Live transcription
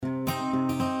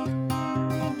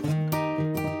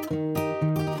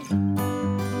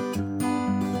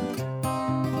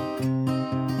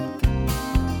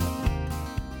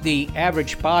the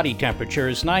average body temperature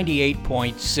is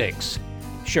 98.6.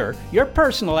 Sure, your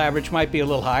personal average might be a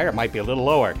little higher, it might be a little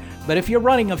lower, but if you're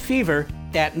running a fever,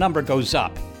 that number goes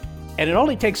up. And it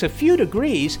only takes a few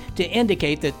degrees to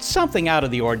indicate that something out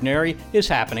of the ordinary is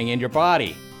happening in your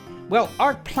body. Well,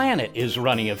 our planet is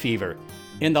running a fever.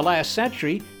 In the last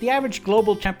century, the average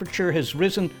global temperature has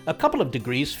risen a couple of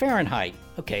degrees Fahrenheit.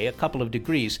 Okay, a couple of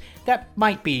degrees. That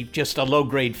might be just a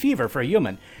low-grade fever for a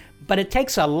human, but it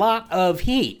takes a lot of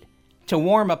heat to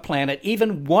warm a planet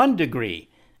even 1 degree.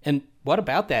 And what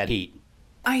about that heat?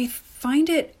 I find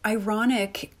it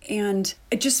ironic and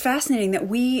just fascinating that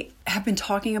we have been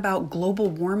talking about global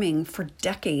warming for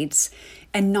decades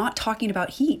and not talking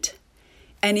about heat.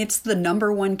 And it's the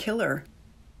number one killer.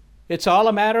 It's all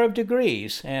a matter of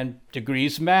degrees, and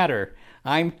degrees matter.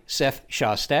 I'm Seth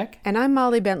Shostak. And I'm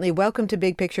Molly Bentley. Welcome to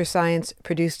Big Picture Science,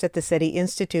 produced at the SETI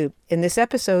Institute. In this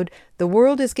episode, the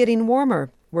world is getting warmer.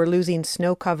 We're losing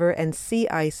snow cover and sea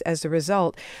ice as a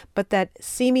result, but that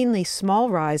seemingly small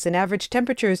rise in average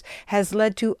temperatures has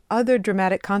led to other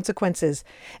dramatic consequences.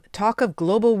 Talk of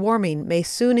global warming may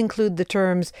soon include the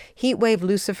terms heatwave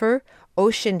Lucifer,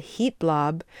 ocean heat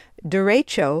blob,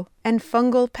 derecho, and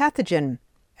fungal pathogen.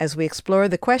 As we explore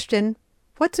the question,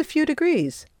 what's a few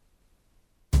degrees?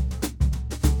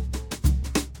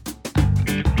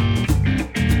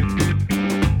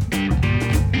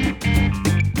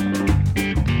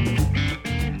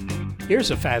 Here's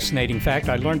a fascinating fact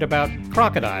I learned about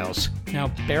crocodiles. Now,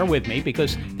 bear with me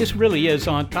because this really is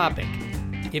on topic.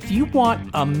 If you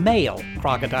want a male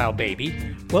crocodile baby,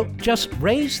 well, just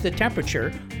raise the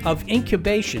temperature of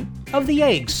incubation of the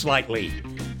eggs slightly.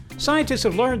 Scientists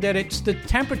have learned that it's the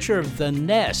temperature of the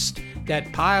nest,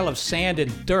 that pile of sand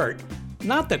and dirt,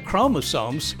 not the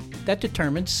chromosomes, that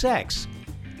determines sex.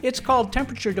 It's called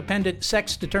temperature-dependent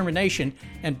sex determination,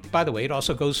 and by the way, it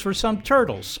also goes for some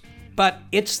turtles. But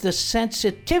it's the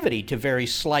sensitivity to very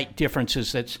slight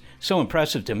differences that's so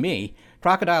impressive to me.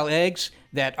 Crocodile eggs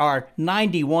that are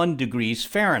 91 degrees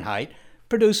Fahrenheit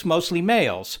produce mostly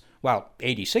males, while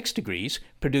 86 degrees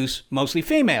produce mostly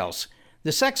females.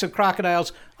 The sex of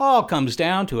crocodiles all comes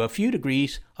down to a few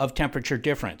degrees of temperature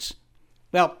difference.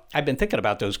 Well, I've been thinking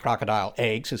about those crocodile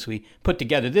eggs as we put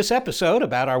together this episode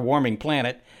about our warming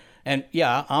planet. And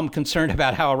yeah, I'm concerned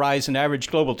about how a rise in average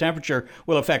global temperature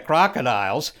will affect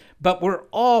crocodiles, but we're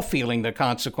all feeling the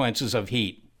consequences of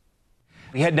heat.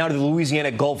 We head now to the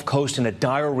Louisiana Gulf Coast and a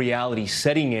dire reality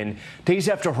setting in days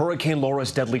after Hurricane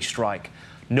Laura's deadly strike.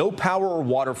 No power or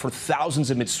water for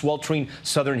thousands amid sweltering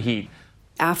southern heat.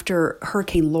 After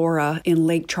Hurricane Laura in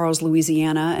Lake Charles,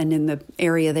 Louisiana, and in the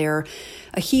area there,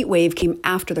 a heat wave came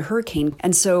after the hurricane.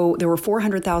 And so there were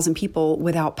 400,000 people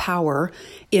without power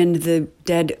in the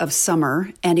dead of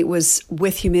summer. And it was,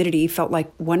 with humidity, felt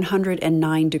like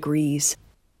 109 degrees.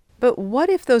 But what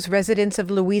if those residents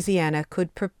of Louisiana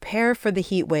could prepare for the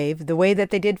heat wave the way that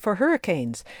they did for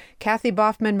hurricanes? Kathy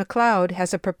Baughman-McLeod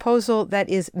has a proposal that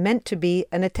is meant to be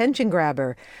an attention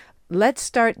grabber. Let's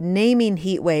start naming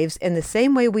heat waves in the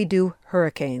same way we do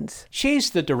hurricanes. She's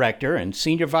the director and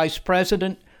senior vice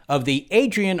president of the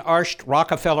Adrienne Arsht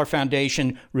Rockefeller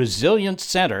Foundation Resilience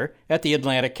Center at the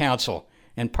Atlantic Council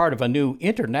and part of a new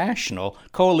international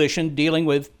coalition dealing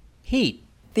with heat.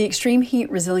 The Extreme Heat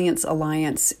Resilience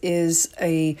Alliance is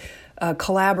a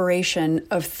collaboration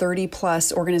of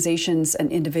 30-plus organizations and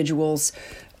individuals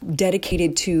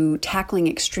dedicated to tackling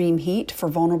extreme heat for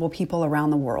vulnerable people around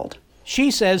the world.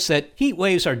 She says that heat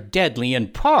waves are deadly in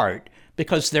part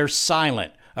because they're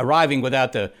silent, arriving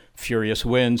without the furious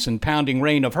winds and pounding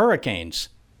rain of hurricanes.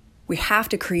 We have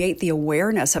to create the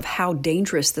awareness of how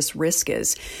dangerous this risk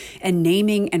is, and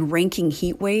naming and ranking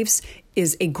heat waves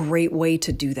is a great way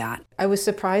to do that. I was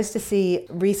surprised to see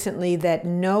recently that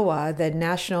NOAA, the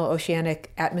National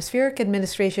Oceanic Atmospheric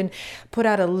Administration, put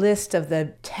out a list of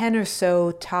the 10 or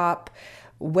so top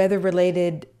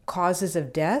weather-related causes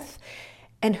of death.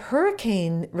 And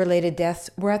hurricane-related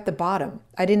deaths were at the bottom.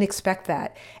 I didn't expect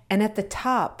that. And at the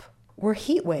top were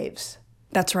heat waves.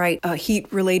 That's right.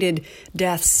 Heat-related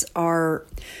deaths are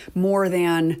more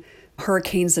than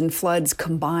hurricanes and floods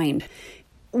combined.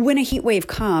 When a heat wave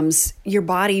comes, your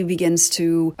body begins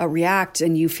to react,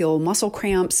 and you feel muscle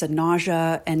cramps and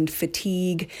nausea and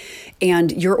fatigue,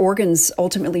 and your organs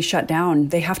ultimately shut down.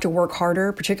 They have to work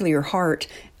harder, particularly your heart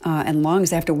and lungs.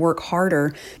 They have to work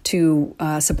harder to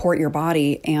support your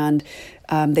body, and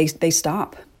they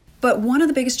stop. But one of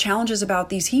the biggest challenges about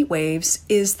these heat waves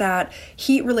is that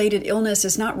heat-related illness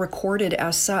is not recorded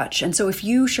as such. And so if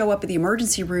you show up at the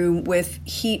emergency room with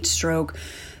heat stroke,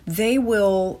 they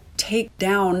will take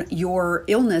down your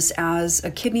illness as a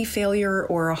kidney failure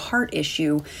or a heart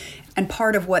issue. And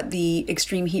part of what the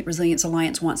Extreme Heat Resilience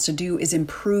Alliance wants to do is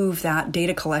improve that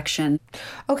data collection.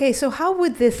 Okay, so how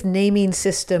would this naming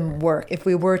system work if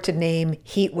we were to name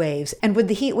heat waves? And would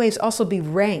the heat waves also be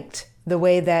ranked the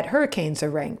way that hurricanes are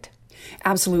ranked?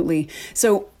 Absolutely.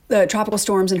 So tropical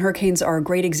storms and hurricanes are a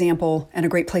great example and a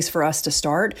great place for us to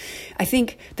start. I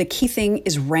think the key thing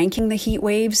is ranking the heat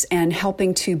waves and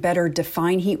helping to better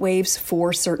define heat waves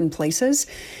for certain places.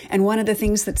 And one of the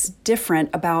things that's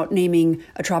different about naming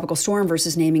a tropical storm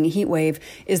versus naming a heat wave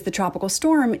is the tropical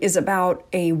storm is about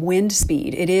a wind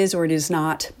speed. It is or it is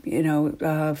not,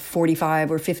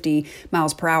 45 or 50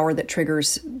 miles per hour that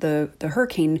triggers the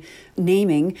hurricane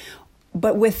naming.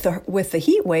 But with the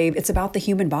heat wave, it's about the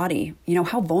human body.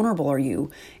 How vulnerable are you?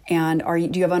 And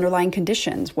do you have underlying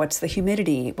conditions? What's the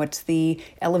humidity? What's the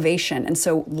elevation? And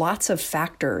so lots of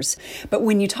factors. But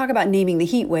when you talk about naming the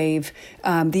heat wave,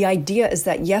 the idea is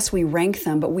that, yes, we rank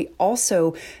them, but we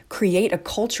also create a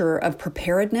culture of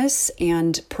preparedness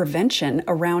and prevention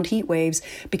around heat waves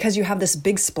because you have this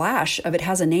big splash of it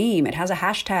has a name, it has a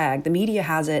hashtag, the media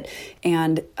has it,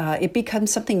 and it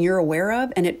becomes something you're aware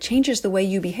of, and it changes the way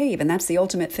you behave. And that's the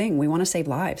ultimate thing. We want to save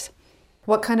lives.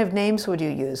 What kind of names would you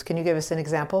use? Can you give us an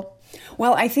example?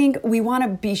 Well, I think we want to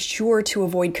be sure to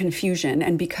avoid confusion.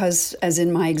 And because, as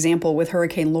in my example with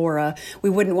Hurricane Laura, we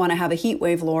wouldn't want to have a heat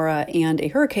wave Laura and a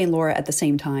Hurricane Laura at the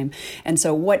same time. And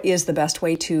so what is the best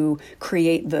way to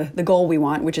create the goal we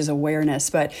want, which is awareness?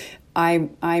 But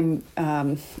I'm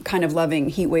kind of loving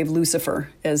heat wave Lucifer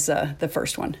as the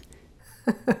first one.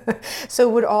 So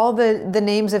would all the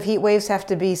names of heat waves have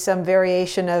to be some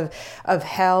variation of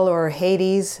hell or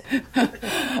Hades?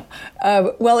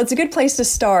 Well, it's a good place to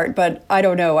start, but I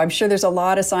don't know. I'm sure there's a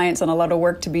lot of science and a lot of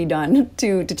work to be done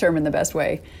to determine the best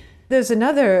way. There's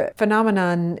another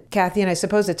phenomenon, Kathy, and I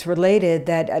suppose it's related,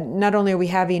 that not only are we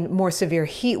having more severe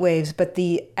heat waves, but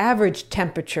the average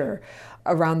temperature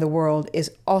around the world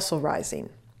is also rising.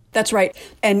 That's right.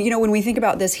 And, when we think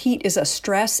about this, heat is a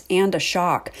stress and a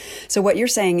shock. So what you're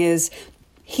saying is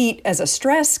heat as a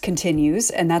stress continues,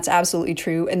 and that's absolutely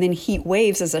true. And then heat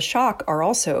waves as a shock are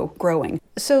also growing.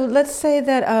 So let's say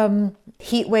that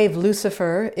heat wave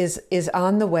Lucifer is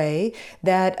on the way.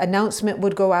 That announcement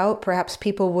would go out. Perhaps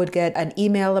people would get an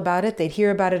email about it. They'd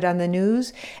hear about it on the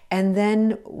news. And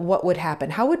then what would happen?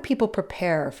 How would people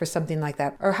prepare for something like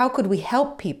that? Or how could we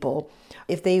help people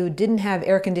if they didn't have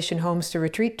air-conditioned homes to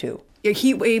retreat to? A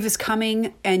heat wave is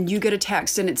coming and you get a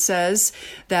text and it says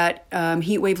that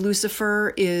heat wave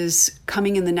Lucifer is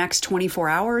coming in the next 24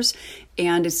 hours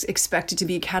and it's expected to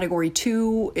be Category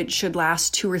 2. It should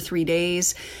last 2 or 3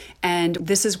 days. And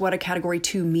this is what a Category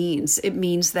 2 means. It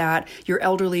means that your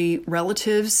elderly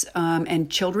relatives and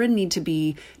children need to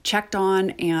be checked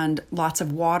on, and lots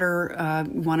of water.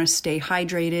 You want to stay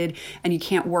hydrated, and you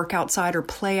can't work outside or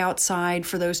play outside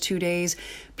for those 2 days.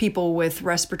 People with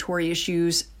respiratory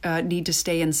issues need to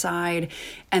stay inside.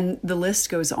 And the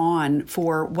list goes on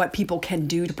for what people can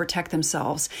do to protect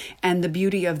themselves. And the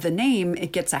beauty of the name,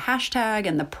 it gets a hashtag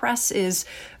and the press is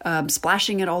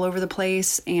splashing it all over the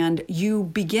place. And you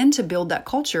begin to build that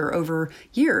culture over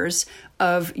years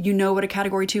of, what a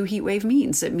Category 2 heat wave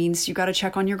means. It means you got to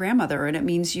check on your grandmother, and it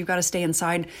means you got to stay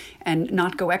inside and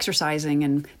not go exercising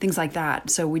and things like that.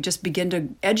 So we just begin to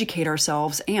educate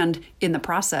ourselves and in the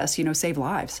process, save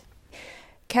lives.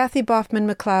 Kathy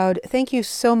Baughman-McLeod, thank you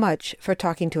so much for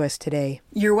talking to us today.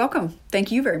 You're welcome.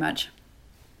 Thank you very much.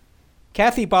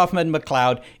 Kathy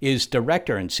Baughman-McLeod is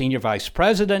Director and Senior Vice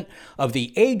President of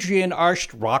the Adrienne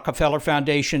Arsht Rockefeller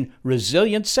Foundation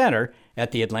Resilience Center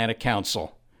at the Atlantic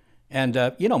Council. And,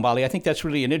 Molly, I think that's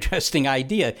really an interesting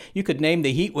idea. You could name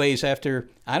the heat waves after,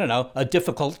 a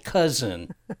difficult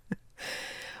cousin.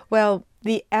 Well,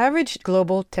 the average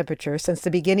global temperature since the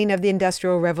beginning of the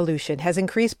Industrial Revolution has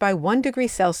increased by 1 degree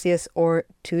Celsius or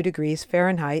 2 degrees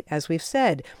Fahrenheit, as we've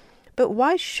said. But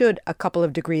why should a couple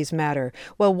of degrees matter?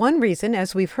 Well, one reason,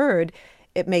 as we've heard,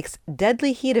 it makes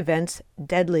deadly heat events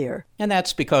deadlier. And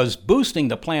that's because boosting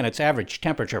the planet's average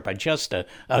temperature by just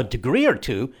a degree or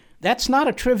two, that's not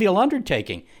a trivial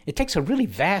undertaking. It takes a really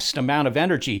vast amount of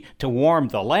energy to warm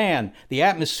the land, the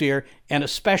atmosphere, and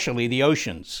especially the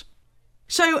oceans.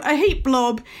 So a heat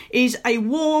blob is a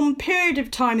warm period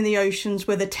of time in the oceans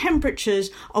where the temperatures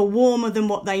are warmer than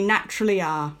what they naturally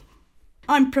are.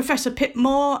 I'm Professor Pip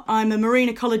Moore. I'm a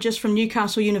marine ecologist from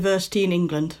Newcastle University in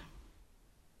England.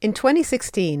 In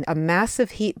 2016, a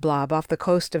massive heat blob off the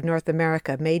coast of North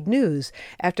America made news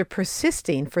after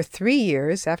persisting for 3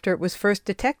 years after it was first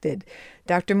detected.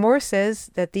 Dr. Moore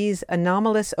says that these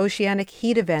anomalous oceanic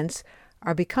heat events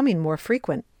are becoming more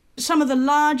frequent. Some of the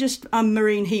largest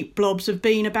marine heat blobs have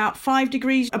been about 5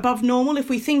 degrees above normal. If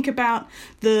we think about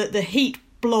the heat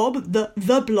blob,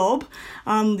 the blob,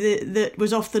 that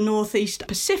was off the northeast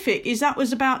Pacific, is that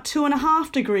was about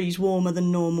 2.5 degrees warmer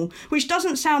than normal, which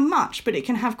doesn't sound much, but it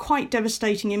can have quite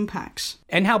devastating impacts.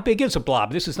 And how big is a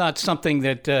blob? This is not something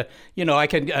that,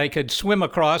 I could swim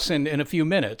across in a few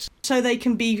minutes. So they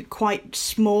can be quite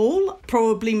small,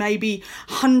 probably maybe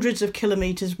hundreds of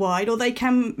kilometres wide, or they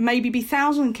can maybe be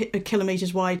 1,000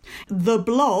 kilometres wide. The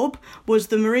blob was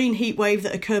the marine heat wave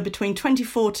that occurred between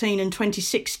 2014 and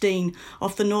 2016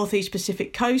 off the northeast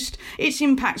Pacific coast. Its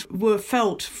impacts were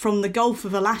felt from the Gulf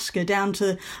of Alaska down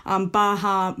to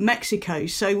Baja, Mexico.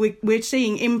 So we're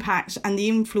seeing impacts and the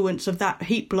influence of that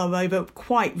heat blob over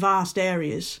quite vast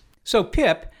areas. So,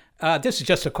 Pip, this is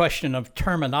just a question of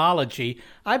terminology.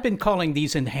 I've been calling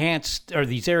these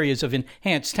these areas of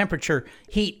enhanced temperature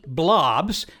heat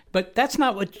blobs, but that's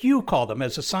not what you call them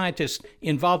as a scientist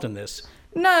involved in this.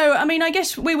 No, I mean, I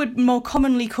guess we would more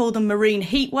commonly call them marine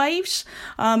heat waves.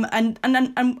 And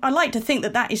I like to think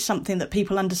that is something that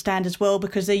people understand as well,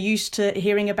 because they're used to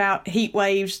hearing about heat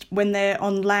waves when they're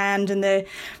on land and they're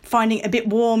finding it a bit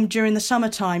warm during the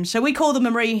summertime. So we call them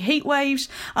marine heat waves.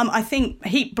 I think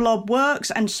heat blob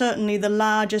works, and certainly the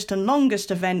largest and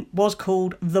longest event was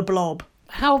called the blob.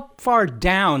 How far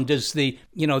down does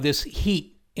this heat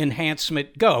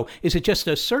enhancement go? Is it just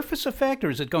a surface effect, or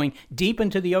is it going deep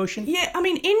into the ocean? Yeah, I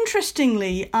mean,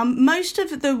 interestingly, most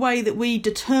of the way that we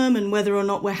determine whether or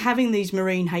not we're having these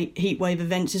marine heat wave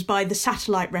events is by the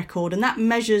satellite record, and that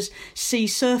measures sea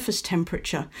surface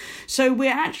temperature. So we're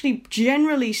actually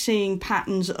generally seeing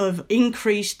patterns of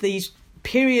these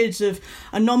periods of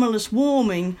anomalous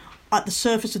warming at the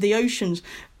surface of the oceans.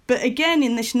 But again,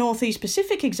 in this Northeast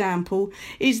Pacific example,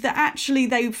 is that actually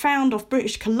they found off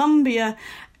British Columbia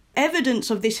evidence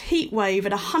of this heat wave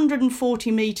at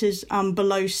 140 metres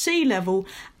below sea level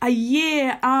a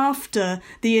year after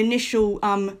the initial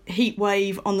heat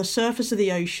wave on the surface of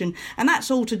the ocean. And that's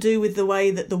all to do with the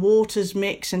way that the waters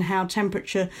mix and how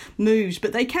temperature moves.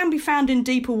 But they can be found in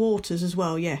deeper waters as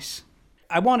well, yes.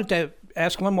 I wanted to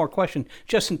ask one more question,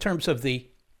 just in terms of the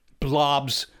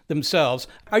blobs themselves.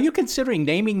 Are you considering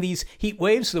naming these heat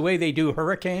waves the way they do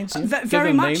hurricanes?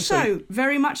 Very much so.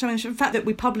 Very much so. In fact, that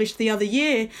we published the other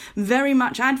year, very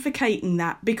much advocating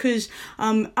that, because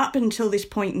up until this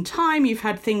point in time, you've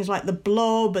had things like the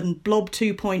blob and blob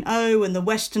 2.0 and the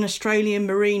Western Australian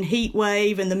marine heat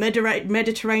wave and the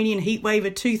Mediterranean heat wave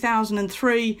of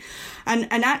 2003.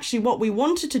 And actually what we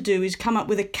wanted to do is come up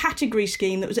with a category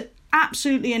scheme that was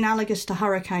absolutely analogous to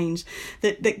hurricanes,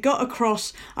 that got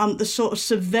across the sort of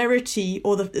severity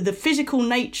or the physical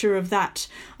nature of that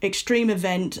extreme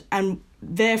event, and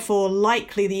therefore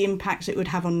likely the impacts it would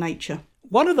have on nature.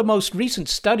 One of the most recent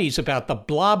studies about the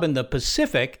blob in the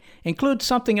Pacific includes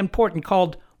something important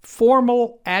called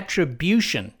formal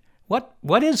attribution.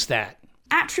 What is that?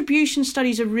 Attribution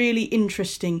studies are really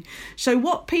interesting. So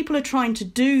what people are trying to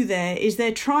do there is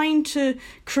they're trying to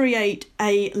create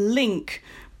a link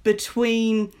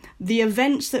between the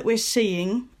events that we're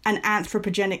seeing and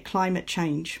anthropogenic climate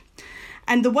change.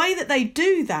 And the way that they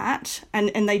do that, and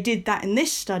they did that in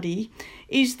this study,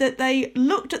 is that they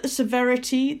looked at the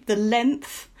severity, the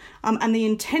length, and the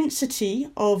intensity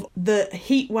of the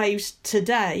heat waves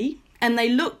today, and they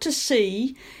looked to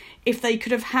see if they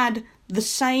could have had the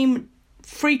same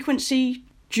frequency,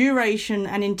 duration,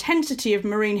 and intensity of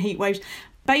marine heat waves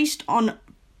based on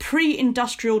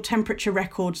pre-industrial temperature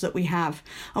records that we have.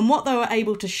 And what they were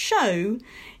able to show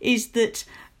is that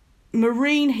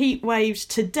marine heat waves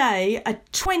today are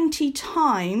 20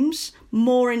 times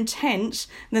more intense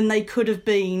than they could have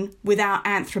been without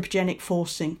anthropogenic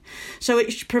forcing. So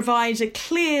it provides a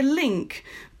clear link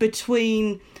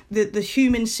between the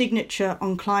human signature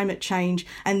on climate change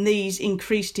and these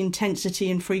increased intensity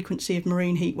and frequency of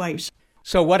marine heat waves.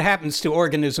 So what happens to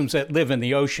organisms that live in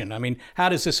the ocean? I mean, how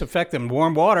does this affect them?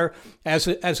 Warm water, as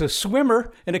a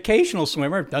swimmer, an occasional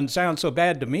swimmer, doesn't sound so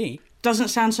bad to me. Doesn't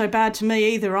sound so bad to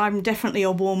me either. I'm definitely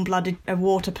a warm-blooded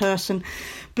water person.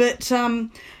 But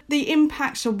the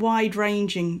impacts are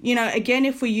wide-ranging. Again,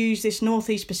 if we use this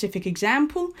Northeast Pacific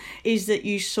example, is that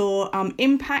you saw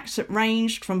impacts that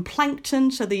ranged from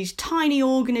plankton, so these tiny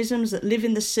organisms that live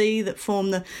in the sea that form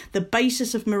the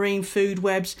basis of marine food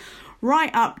webs,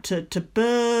 right up to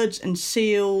birds and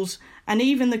seals and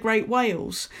even the great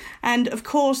whales. And of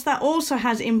course, that also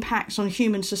has impacts on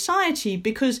human society,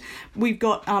 because we've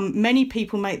got many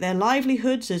people make their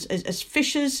livelihoods as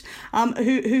fishers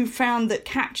who found that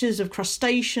catches of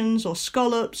crustaceans or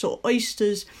scallops or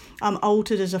oysters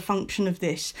altered as a function of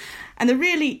this. And the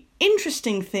really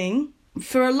interesting thing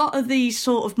for a lot of these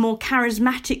sort of more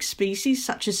charismatic species,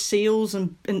 such as seals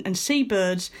and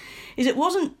seabirds, is it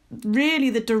wasn't really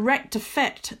the direct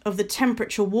effect of the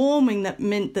temperature warming that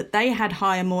meant that they had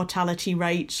higher mortality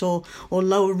rates or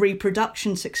lower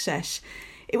reproduction success.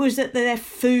 It was that their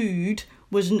food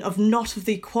was not of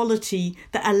the quality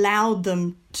that allowed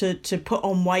them to put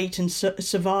on weight and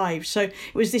survive. So it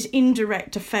was this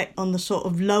indirect effect on the sort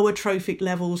of lower trophic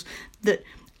levels that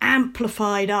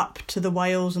amplified up to the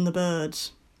whales and the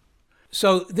birds.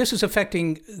 So this is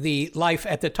affecting the life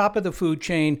at the top of the food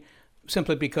chain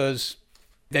simply because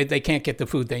they can't get the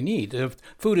food they need. The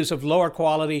food is of lower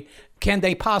quality. Can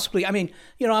they possibly,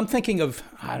 I'm thinking of,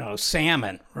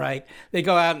 salmon, right? They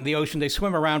go out in the ocean, they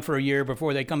swim around for a year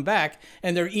before they come back,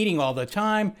 and they're eating all the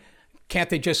time. Can't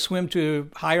they just swim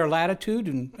to higher latitude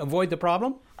and avoid the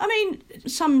problem?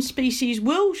 Some species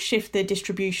will shift their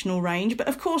distributional range, but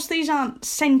of course these aren't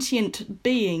sentient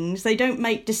beings. They don't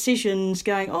make decisions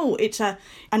going, it's an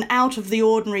out of the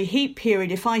ordinary heat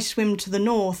period. If I swim to the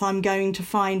north, I'm going to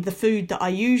find the food that I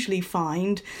usually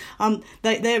find.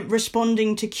 They're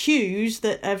responding to cues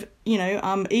that have,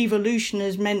 evolution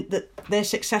has meant that they're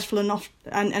successful enough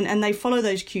and they follow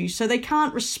those cues. So they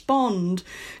can't respond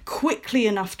quickly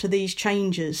enough to these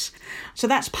changes. So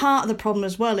that's part of the problem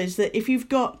as well, is that if you've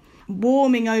got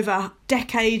warming over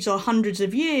decades or hundreds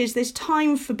of years, there's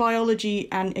time for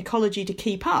biology and ecology to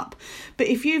keep up. But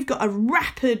if you've got a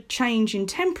rapid change in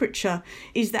temperature,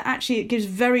 is that actually it gives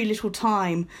very little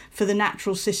time for the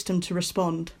natural system to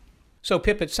respond. So,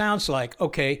 Pip, it sounds like,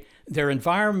 their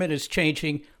environment is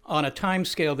changing on a time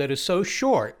scale that is so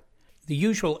short, the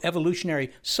usual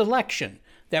evolutionary selection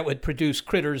that would produce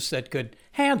critters that could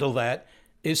handle that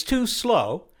is too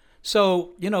slow.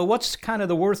 So, what's kind of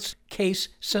the worst case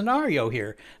scenario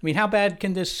here? How bad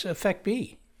can this effect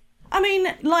be?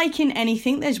 Like in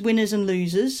anything, there's winners and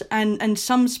losers, and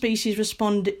some species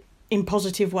respond in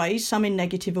positive ways, some in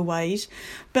negative ways.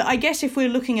 But I guess if we're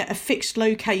looking at a fixed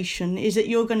location, is that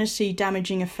you're going to see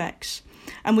damaging effects.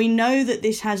 And we know that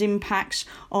this has impacts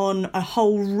on a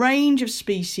whole range of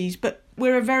species, but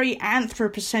we're a very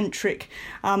anthropocentric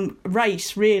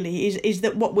race, really, is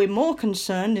that what we're more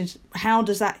concerned is how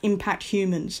does that impact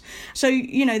humans? So,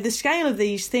 the scale of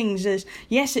these things is,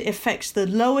 yes, it affects the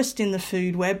lowest in the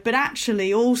food web, but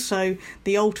actually also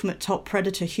the ultimate top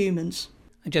predator, humans.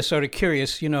 I'm just sort of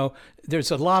curious,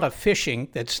 there's a lot of fishing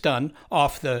that's done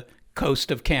off the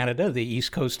coast of Canada, the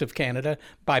east coast of Canada,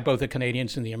 by both the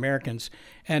Canadians and the Americans.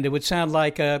 And it would sound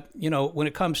like, when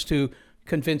it comes to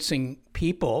convincing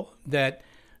people that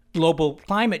global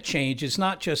climate change is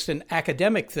not just an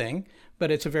academic thing,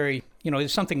 but it's a very,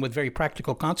 it's something with very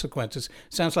practical consequences.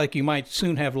 Sounds like you might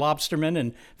soon have lobstermen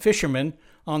and fishermen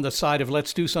on the side of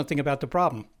let's do something about the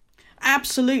problem.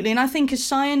 Absolutely, and I think as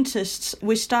scientists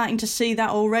we're starting to see that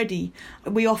already.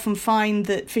 We often find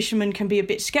that fishermen can be a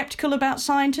bit sceptical about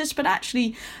scientists, but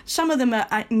actually some of them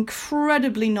are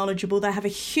incredibly knowledgeable. They have a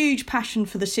huge passion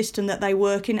for the system that they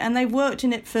work in, and they've worked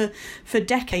in it for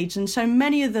decades, and so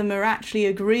many of them are actually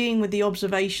agreeing with the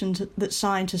observations that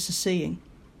scientists are seeing.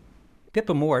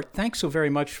 Pippa Moore, thanks so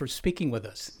very much for speaking with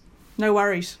us. No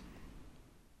worries.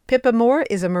 Pippa Moore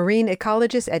is a marine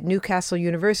ecologist at Newcastle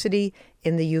University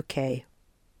in the UK.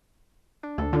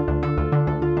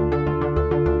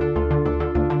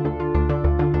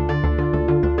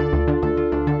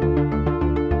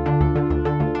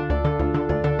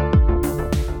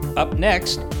 Up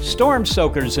next, storm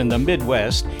soakers in the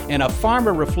Midwest, and a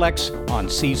farmer reflects on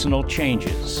seasonal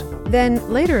changes. Then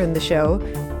later in the show,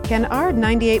 can our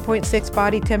 98.6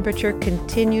 body temperature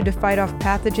continue to fight off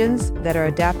pathogens that are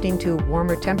adapting to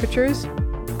warmer temperatures?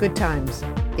 Good times.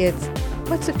 It's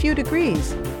What's a Few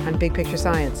Degrees on Big Picture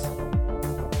Science.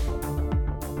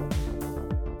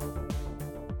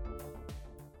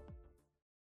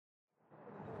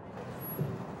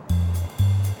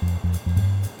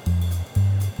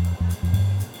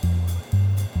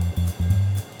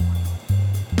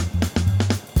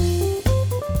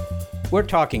 We're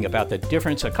talking about the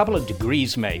difference a couple of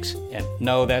degrees makes. And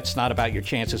no, that's not about your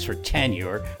chances for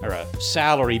tenure or a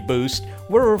salary boost.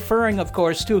 We're referring, of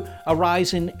course, to a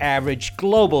rise in average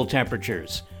global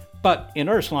temperatures. But in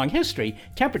Earth's long history,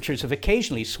 temperatures have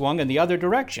occasionally swung in the other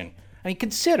direction.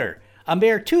 Consider, a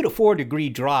mere 2 to 4 degree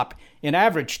drop in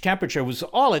average temperature was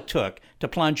all it took to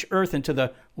plunge Earth into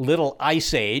the Little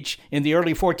Ice Age in the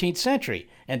early 14th century.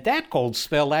 And that cold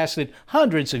spell lasted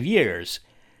hundreds of years.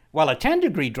 While a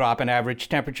 10-degree drop in average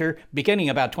temperature, beginning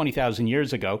about 20,000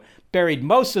 years ago, buried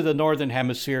most of the northern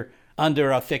hemisphere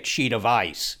under a thick sheet of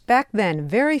ice. Back then,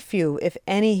 very few, if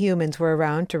any, humans were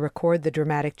around to record the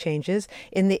dramatic changes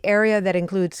in the area that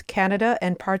includes Canada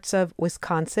and parts of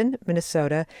Wisconsin,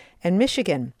 Minnesota, and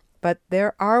Michigan. But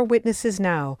there are witnesses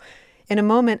now. In a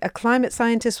moment, a climate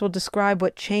scientist will describe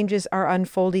what changes are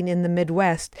unfolding in the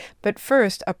Midwest. But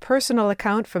first, a personal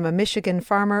account from a Michigan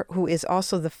farmer who is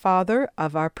also the father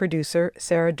of our producer,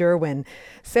 Sarah Derwin.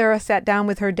 Sarah sat down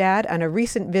with her dad on a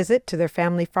recent visit to their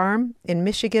family farm in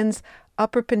Michigan's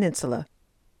Upper Peninsula.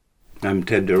 I'm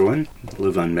Ted Derwin,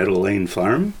 live on Meadow Lane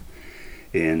Farm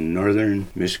in northern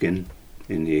Michigan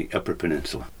in the Upper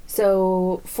Peninsula.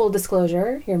 So, full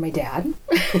disclosure, you're my dad.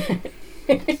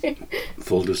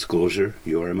 Full disclosure,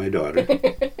 you are my daughter,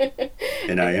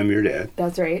 and I am your dad.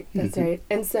 That's right, that's right.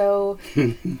 And so,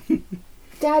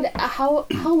 Dad, how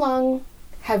long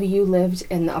have you lived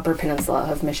in the Upper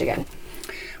Peninsula of Michigan?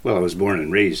 Well, I was born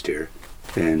and raised here,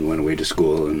 and went away to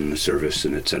school and service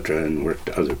and etc. and worked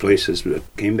other places, but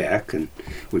came back, and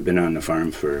we've been on the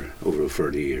farm for over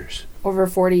 40 years. Over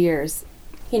 40 years.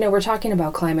 You know, we're talking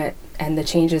about climate and the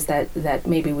changes that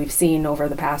maybe we've seen over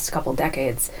the past couple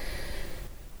decades.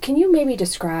 Can you maybe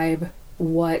describe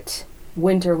what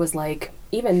winter was like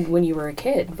even when you were a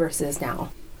kid versus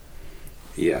now?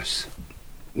 Yes.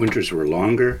 Winters were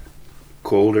longer,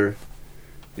 colder,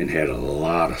 and had a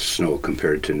lot of snow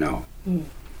compared to now.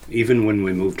 Even when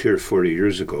we moved here 40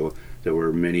 years ago, there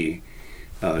were many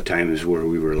times where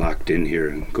we were locked in here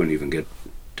and couldn't even get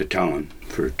to town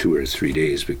for 2 or 3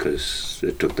 days because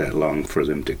it took that long for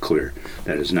them to clear.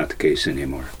 That is not the case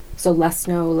anymore. So less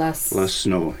snow, Less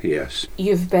snow, yes.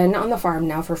 You've been on the farm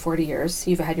now for 40 years.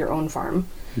 You've had your own farm.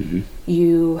 Mm-hmm.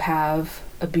 You have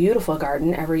a beautiful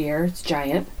garden every year. It's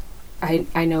giant.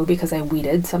 I know because I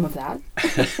weeded some of that.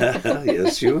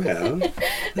 Yes, you have.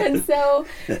 And so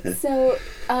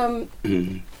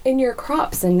in your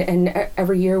crops and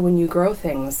every year when you grow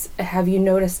things, have you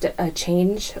noticed a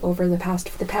change over the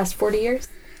past 40 years?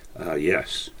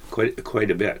 Yes,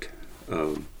 quite a bit.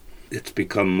 It's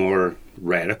become more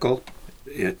radical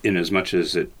in as much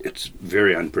as it's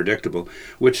very unpredictable,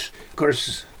 which, of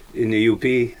course, in the UP,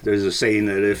 there's a saying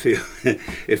that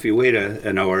if you wait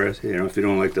an hour, if you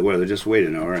don't like the weather, just wait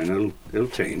an hour and it'll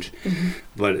change. Mm-hmm.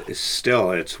 But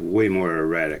it's way more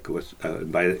erratic.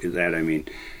 By that I mean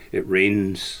it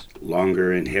rains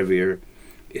longer and heavier.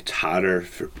 It's hotter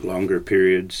for longer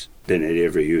periods than it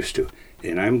ever used to.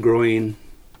 And I'm growing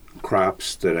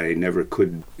crops that I never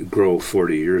could grow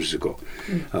 40 years ago.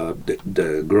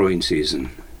 The growing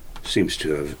season seems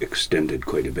to have extended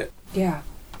quite a bit. Yeah.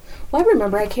 Well, I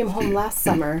remember I came home last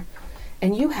summer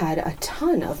and you had a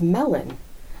ton of melon.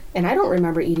 And I don't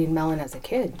remember eating melon as a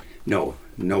kid. No.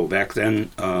 Back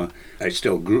then, I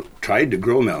still tried to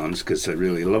grow melons because I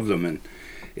really loved them.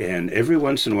 And every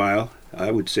once in a while,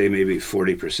 I would say maybe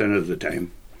 40% of the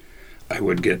time, I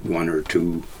would get 1 or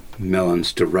 2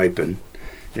 melons to ripen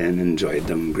and enjoyed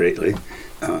them greatly.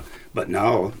 But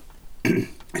now,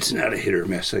 it's not a hit or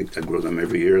miss. I grow them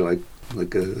every year like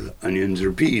onions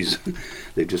or peas.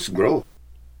 They just grow.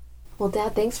 Well,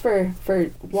 Dad, thanks for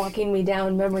walking me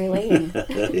down memory lane.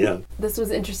 Yeah. This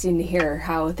was interesting to hear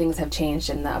how things have changed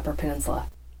in the Upper Peninsula.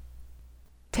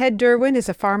 Ted Derwin is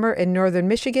a farmer in northern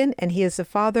Michigan, and he is the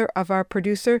father of our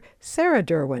producer, Sarah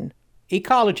Derwin.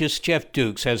 Ecologist Jeff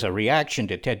Dukes has a reaction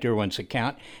to Ted Derwin's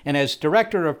account, and as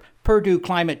director of Purdue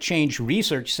Climate Change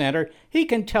Research Center, he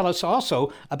can tell us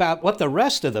also about what the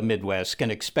rest of the Midwest can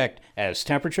expect as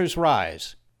temperatures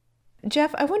rise.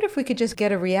 Jeff, I wonder if we could just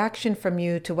get a reaction from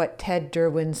you to what Ted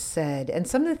Derwin said and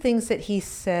some of the things that he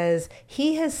says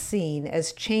he has seen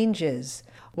as changes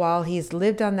while he's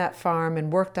lived on that farm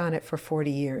and worked on it for 40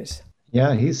 years.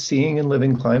 Yeah, he's seeing and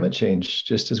living climate change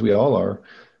just as we all are.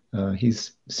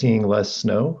 He's seeing less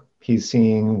snow. He's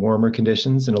seeing warmer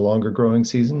conditions in a longer growing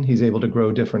season. He's able to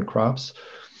grow different crops.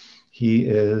 He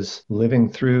is living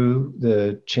through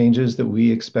the changes that we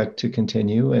expect to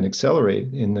continue and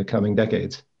accelerate in the coming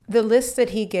decades. The list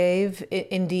that he gave,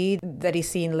 indeed, that he's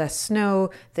seen less snow,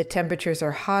 the temperatures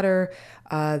are hotter,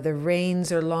 the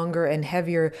rains are longer and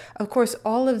heavier. Of course,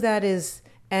 all of that is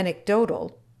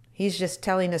anecdotal. He's just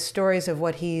telling us stories of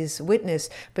what he's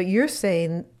witnessed. But you're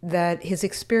saying that his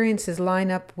experiences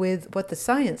line up with what the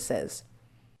science says.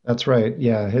 That's right.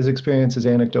 Yeah, his experience is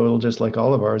anecdotal, just like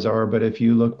all of ours are. But if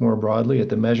you look more broadly at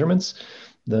the measurements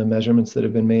that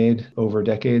have been made over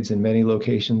decades in many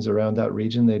locations around that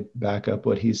region, they back up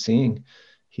what he's seeing.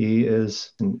 He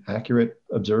is an accurate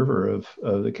observer of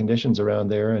the conditions around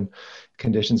there, and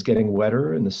conditions getting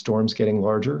wetter and the storms getting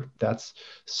larger. That's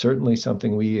certainly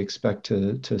something we expect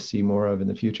to see more of in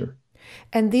the future.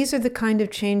 And these are the kind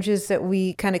of changes that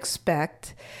we can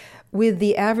expect. with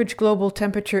the average global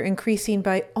temperature increasing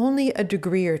by only a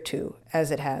degree or two,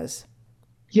 as it has?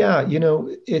 Yeah,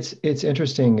 it's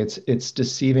interesting. It's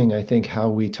deceiving, I think, how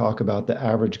we talk about the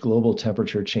average global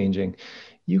temperature changing.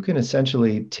 You can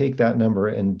essentially take that number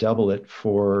and double it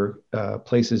for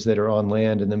places that are on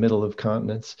land in the middle of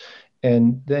continents.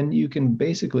 And then you can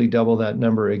basically double that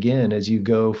number again as you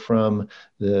go from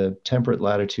the temperate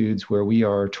latitudes where we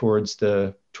are towards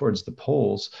the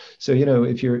poles. So,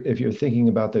 if you're thinking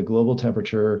about the global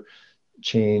temperature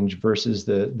change versus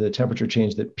the temperature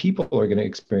change that people are going to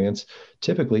experience,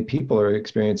 typically people are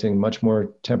experiencing much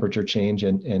more temperature change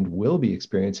and will be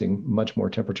experiencing much more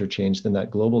temperature change than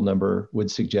that global number would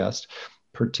suggest,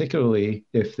 particularly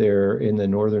if they're in the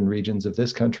northern regions of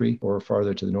this country or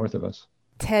farther to the north of us.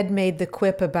 Ted made the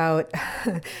quip about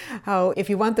how if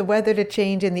you want the weather to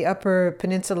change in the upper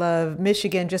peninsula of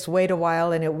Michigan, just wait a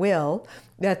while and it will.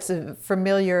 That's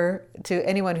familiar to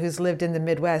anyone who's lived in the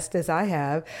Midwest, as I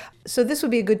have. So this would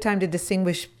be a good time to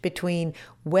distinguish between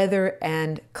weather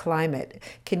and climate.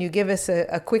 Can you give us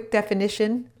a quick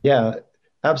definition? Yeah,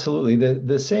 absolutely.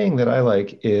 The saying that I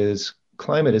like is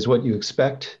climate is what you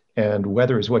expect and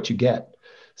weather is what you get.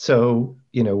 So,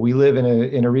 we live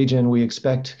in a region, we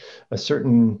expect a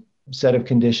certain set of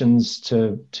conditions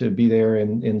to be there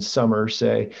in summer,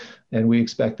 say, and we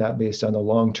expect that based on the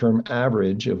long-term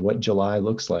average of what July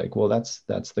looks like. Well, that's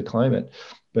the climate.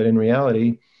 But in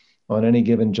reality, on any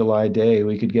given July day,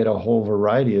 we could get a whole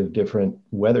variety of different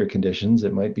weather conditions.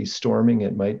 It might be storming,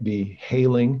 it might be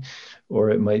hailing, or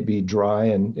it might be dry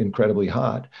and incredibly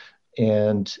hot.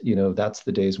 And, that's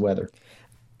the day's weather.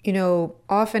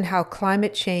 Often how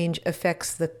climate change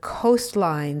affects the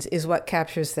coastlines is what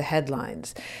captures the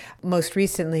headlines. Most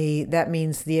recently, that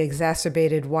means the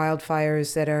exacerbated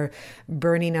wildfires that are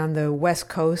burning on the West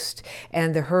Coast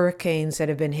and the hurricanes that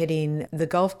have been hitting the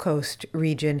Gulf Coast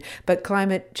region. But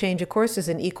climate change, of course, is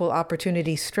an equal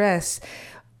opportunity stress.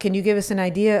 Can you give us an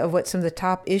idea of what some of the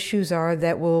top issues are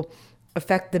that will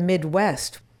affect the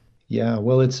Midwest? Yeah,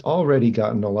 well, it's already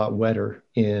gotten a lot wetter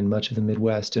in much of the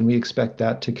Midwest, and we expect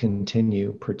that to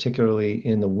continue, particularly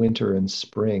in the winter and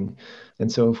spring.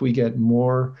 And so if we get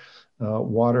more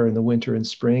water in the winter and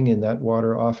spring, and that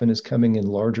water often is coming in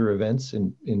larger events,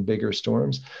 in bigger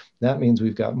storms, that means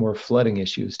we've got more flooding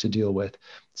issues to deal with.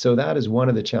 So that is one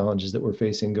of the challenges that we're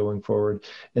facing going forward.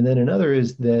 And then another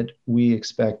is that we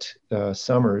expect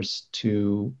summers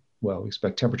to we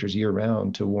expect temperatures year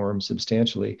round to warm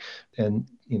substantially. And,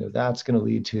 that's going to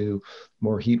lead to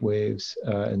more heat waves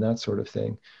and that sort of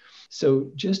thing.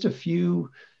 So just a few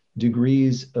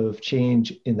degrees of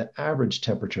change in the average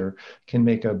temperature can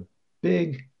make a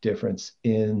big difference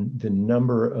in the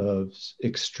number of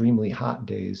extremely hot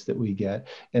days that we get.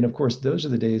 And of course, those are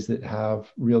the days that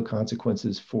have real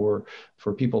consequences for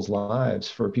people's lives,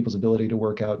 for people's ability to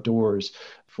work outdoors,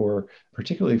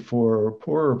 particularly for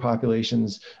poorer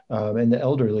populations and the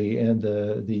elderly and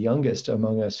the youngest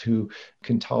among us who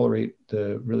can tolerate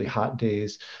the really hot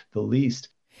days the least.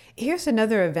 Here's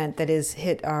another event that has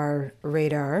hit our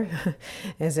radar,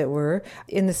 as it were.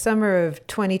 In the summer of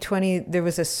 2020, there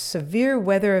was a severe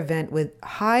weather event with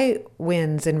high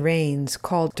winds and rains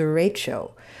called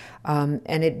derecho,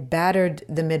 and it battered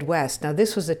the Midwest. Now,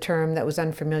 this was a term that was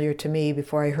unfamiliar to me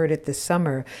before I heard it this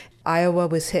summer. Iowa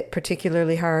was hit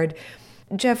particularly hard.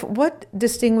 Jeff, what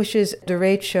distinguishes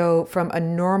derecho from a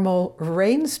normal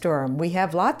rainstorm? We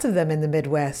have lots of them in the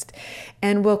Midwest.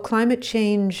 And will climate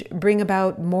change bring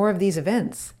about more of these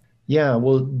events? Yeah,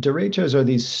 well, derechos are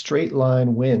these straight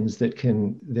line winds that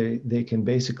they can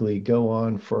basically go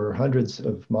on for hundreds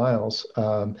of miles.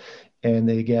 And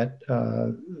they get,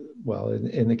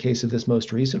 in the case of this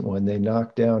most recent one, they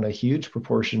knocked down a huge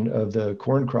proportion of the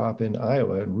corn crop in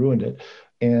Iowa and ruined it.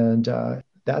 And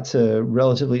that's a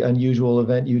relatively unusual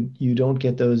event. You don't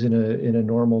get those in a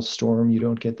normal storm. You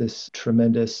don't get this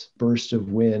tremendous burst of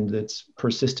wind that's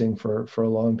persisting for a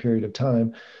long period of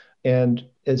time. And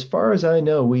as far as I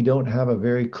know, we don't have a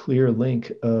very clear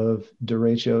link of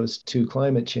derechos to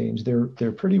climate change.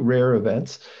 They're pretty rare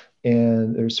events,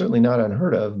 and they're certainly not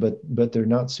unheard of, but they're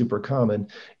not super common.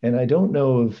 And I don't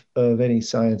know of any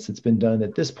science that's been done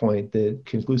at this point that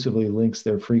conclusively links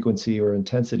their frequency or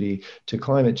intensity to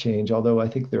climate change, although I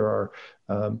think there are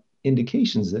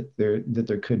indications that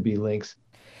there could be links.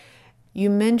 You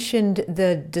mentioned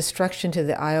the destruction to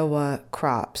the Iowa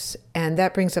crops, and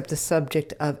that brings up the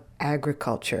subject of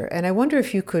agriculture. And I wonder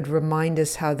if you could remind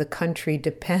us how the country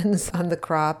depends on the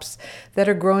crops that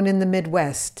are grown in the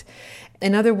Midwest.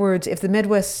 In other words, if the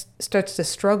Midwest starts to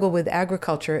struggle with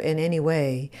agriculture in any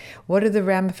way, what are the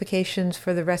ramifications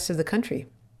for the rest of the country?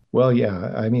 Well,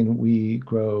 yeah, I mean, we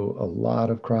grow a lot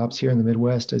of crops here in the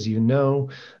Midwest, as you know.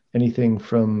 anything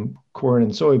from corn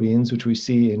and soybeans, which we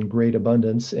see in great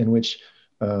abundance, and which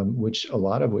a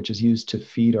lot of which is used to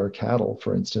feed our cattle,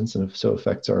 for instance, and so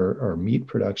affects our meat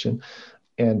production,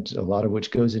 and a lot of which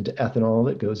goes into ethanol,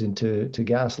 that goes into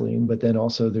gasoline. But then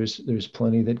also there's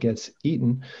plenty that gets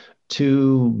eaten,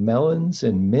 to melons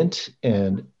and mint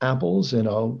and apples and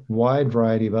a wide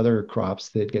variety of other crops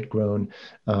that get grown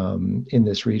in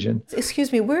this region.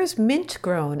 Excuse me, where's mint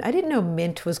grown? I didn't know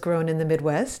mint was grown in the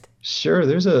Midwest. Sure,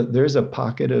 there's a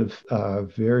pocket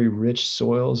of very rich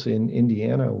soils in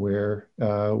Indiana where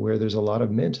there's a lot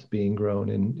of mint being grown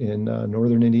in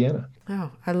northern Indiana.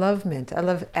 Oh, I love mint. I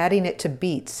love adding it to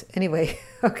beets. Anyway,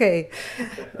 okay,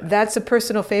 that's a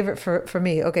personal favorite for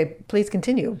me. Okay, please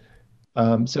continue.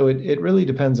 So it really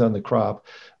depends on the crop.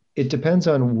 It depends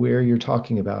on where you're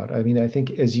talking about. I mean, I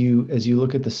think as you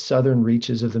look at the southern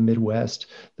reaches of the Midwest,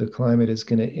 the climate is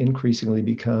going to increasingly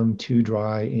become too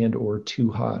dry and or too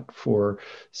hot for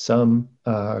some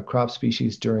crop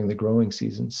species during the growing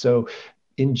season. So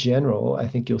in general, I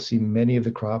think you'll see many of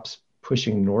the crops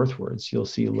pushing northwards. You'll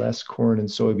see less corn and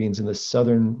soybeans in the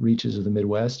southern reaches of the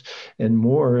Midwest, and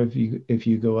more if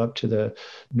you go up to the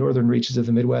northern reaches of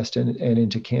the Midwest and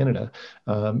into Canada.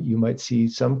 You might see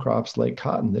some crops like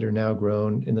cotton that are now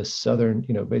grown in the southern,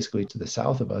 basically to the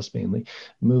south of us mainly,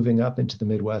 moving up into the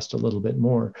Midwest a little bit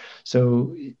more.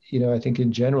 So, I think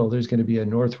in general, there's going to be a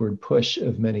northward push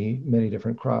of many, many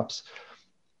different crops.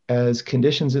 As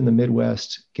conditions in the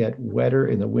Midwest get wetter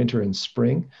in the winter and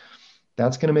spring,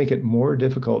 that's going to make it more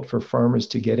difficult for farmers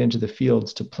to get into the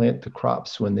fields to plant the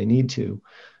crops when they need to.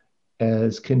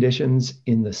 As conditions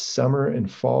in the summer and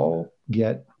fall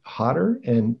get hotter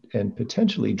and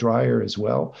potentially drier as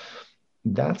well,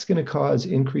 that's going to cause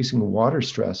increasing water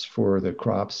stress for the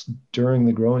crops during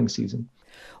the growing season.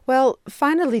 Well,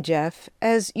 finally, Jeff,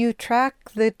 as you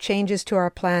track the changes to our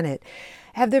planet,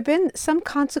 have there been some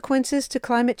consequences to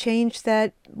climate change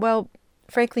that, well,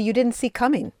 frankly, you didn't see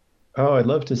coming? Oh, I'd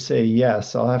love to say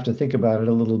yes. I'll have to think about it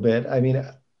a little bit. I mean,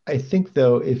 I think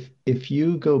though, if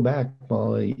you go back,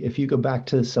 Molly, if you go back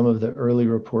to some of the early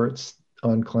reports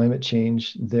on climate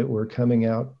change that were coming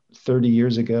out 30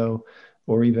 years ago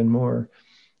or even more,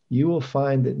 you will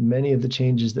find that many of the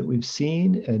changes that we've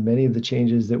seen and many of the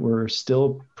changes that we're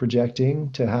still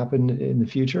projecting to happen in the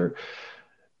future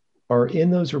are in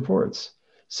those reports.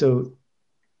 So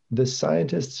the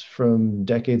scientists from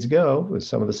decades ago, with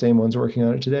some of the same ones working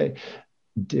on it today,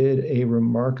 did a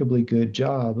remarkably good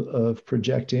job of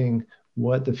projecting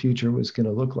what the future was going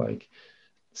to look like.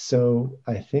 So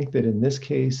I think that in this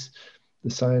case, the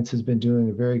science has been doing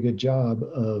a very good job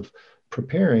of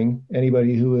preparing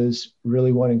anybody who is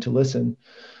really wanting to listen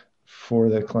for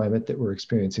the climate that we're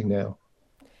experiencing now.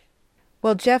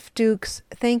 Well, Jeff Dukes,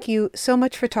 thank you so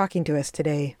much for talking to us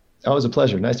today. Oh, it was a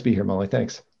pleasure. Nice to be here, Molly.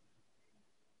 Thanks.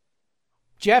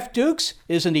 Jeff Dukes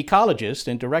is an ecologist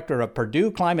and director of Purdue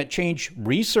Climate Change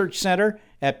Research Center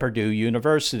at Purdue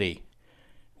University.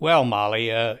 Well,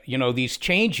 Molly, these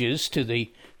changes to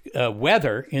the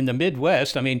weather in the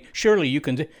Midwest, I mean, surely you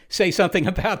can say something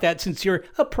about that since you're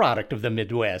a product of the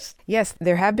Midwest. Yes,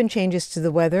 there have been changes to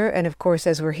the weather. And of course,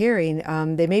 as we're hearing,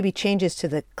 there may be changes to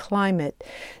the climate.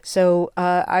 So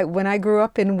when I grew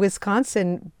up in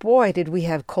Wisconsin, boy, did we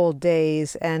have cold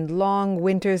days and long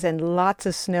winters and lots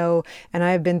of snow. And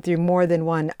I have been through more than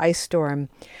one ice storm.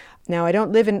 Now, I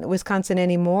don't live in Wisconsin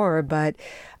anymore, but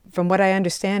from what I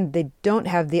understand, they don't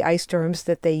have the ice storms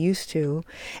that they used to.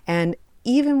 And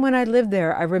even when I lived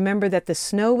there, I remember that the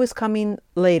snow was coming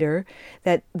later,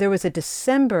 that there was a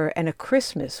December and a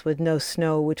Christmas with no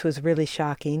snow, which was really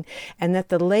shocking, and that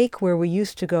the lake where we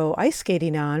used to go ice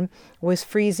skating on was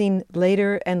freezing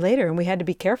later and later, and we had to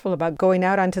be careful about going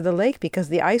out onto the lake because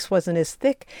the ice wasn't as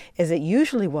thick as it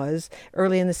usually was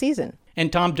early in the season.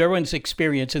 And Tom Derwin's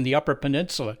experience in the Upper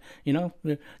Peninsula,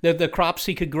 the crops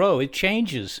he could grow, it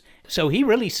changes. So he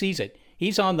really sees it.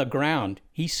 He's on the ground.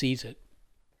 He sees it.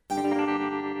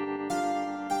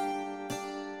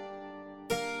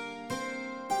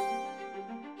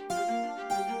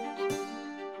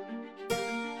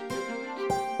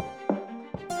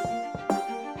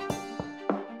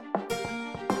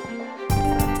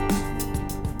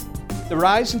 The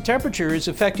rise in temperature is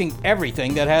affecting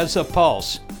everything that has a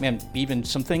pulse, and even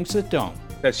some things that don't.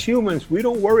 As humans, we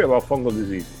don't worry about fungal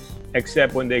diseases,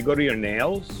 except when they go to your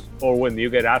nails or when you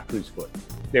get athlete's foot.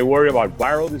 They worry about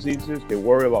viral diseases, they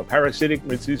worry about parasitic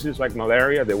diseases like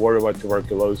malaria, they worry about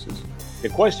tuberculosis. The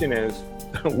question is,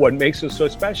 what makes us so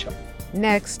special?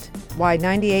 Next, why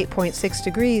 98.6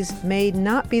 degrees may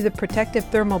not be the protective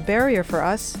thermal barrier for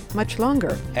us much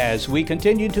longer. As we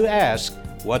continue to ask,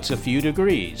 what's a few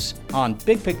degrees on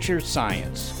Big Picture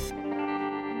Science?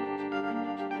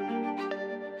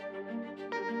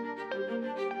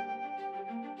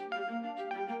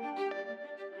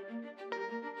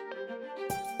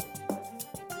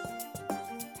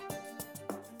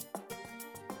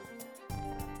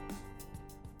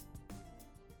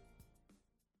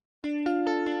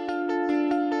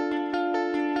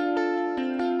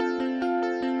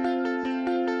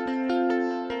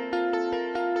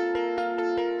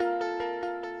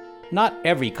 Not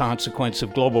every consequence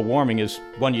of global warming is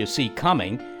one you see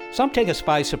coming. Some take us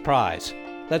by surprise.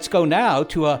 Let's go now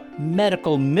to a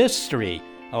medical mystery,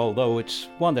 although it's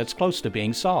one that's close to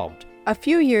being solved. A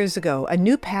few years ago, a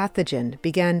new pathogen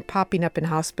began popping up in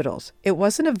hospitals. It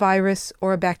wasn't a virus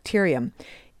or a bacterium.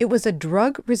 It was a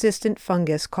drug-resistant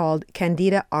fungus called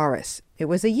Candida auris. It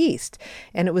was a yeast,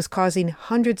 and it was causing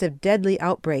hundreds of deadly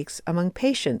outbreaks among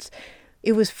patients.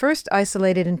 It was first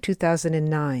isolated in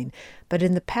 2009, but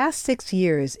in the past 6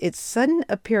 years, its sudden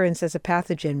appearance as a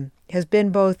pathogen has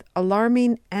been both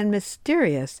alarming and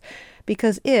mysterious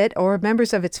because it, or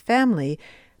members of its family,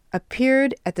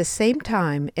 appeared at the same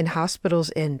time in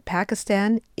hospitals in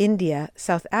Pakistan, India,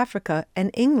 South Africa, and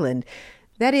England.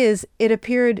 That is, it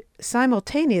appeared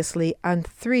simultaneously on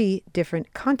 3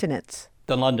 different continents.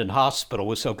 The London hospital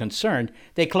was so concerned,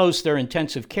 they closed their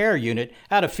intensive care unit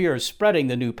out of fear of spreading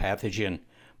the new pathogen.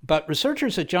 But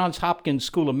researchers at Johns Hopkins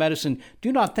School of Medicine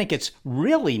do not think it's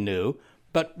really new,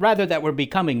 but rather that we're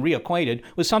becoming reacquainted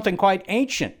with something quite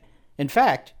ancient. In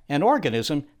fact, an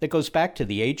organism that goes back to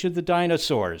the age of the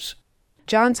dinosaurs.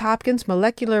 Johns Hopkins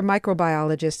molecular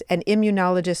microbiologist and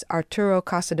immunologist Arturo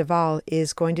Casadevall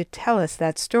is going to tell us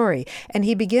that story. And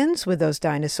he begins with those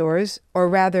dinosaurs, or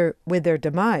rather, with their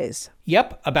demise.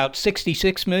 Yep, about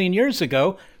 66 million years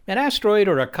ago, an asteroid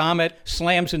or a comet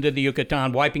slams into the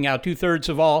Yucatan, wiping out 2/3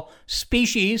 of all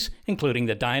species, including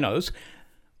the dinos.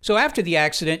 So after the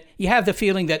accident, you have the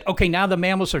feeling that, okay, now the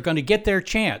mammals are going to get their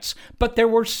chance. But there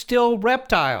were still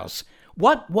reptiles.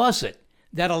 What was it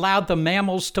that allowed the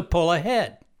mammals to pull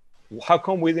ahead? How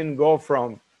come we didn't go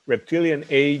from reptilian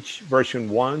age version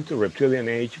 1 to reptilian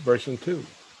age version 2?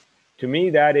 To me,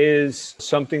 that is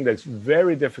something that's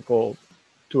very difficult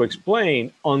to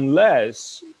explain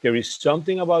unless there is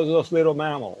something about those little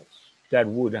mammals that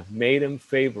would have made them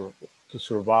favorable to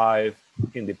survive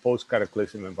in the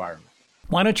post-cataclysm environment.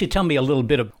 Why don't you tell me a little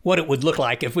bit of what it would look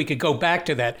like if we could go back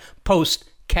to that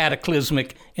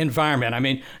post-cataclysmic environment? I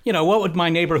mean, what would my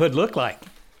neighborhood look like?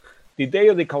 The day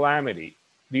of the calamity,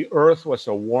 the Earth was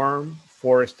a warm,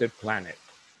 forested planet.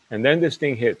 And then this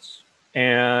thing hits,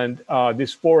 and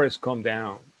these forests come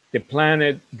down. The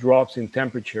planet drops in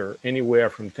temperature anywhere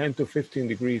from 10 to 15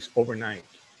 degrees overnight.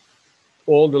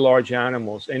 All the large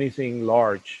animals, anything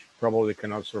large, probably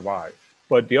cannot survive.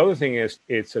 But the other thing is,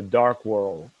 it's a dark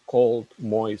world. Cold,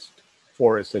 moist,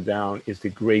 forested down is the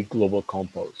great global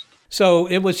compost. So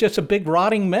it was just a big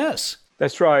rotting mess.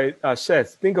 That's right.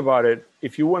 Seth, think about it.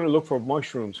 If you want to look for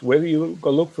mushrooms, where do you go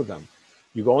look for them?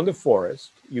 You go in the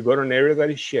forest, you go to an area that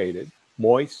is shaded,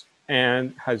 moist,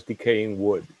 and has decaying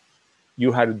wood.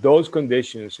 You had those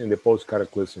conditions in the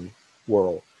post-cataclysm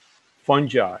world.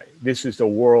 Fungi, this is the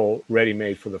world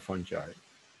ready-made for the fungi.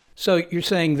 So you're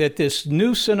saying that this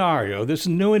new scenario, this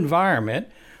new environment,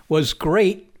 was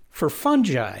great for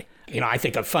fungi. I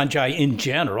think of fungi in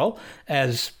general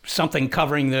as something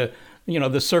covering the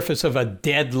surface of a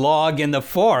dead log in the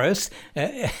forest.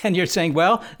 And you're saying,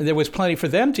 well, there was plenty for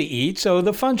them to eat, so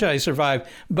the fungi survived.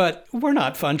 But we're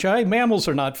not fungi. Mammals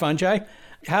are not fungi.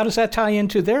 How does that tie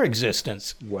into their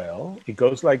existence? Well, it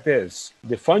goes like this.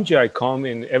 The fungi come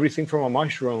in everything from a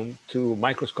mushroom to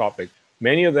microscopic.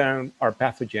 Many of them are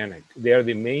pathogenic. They are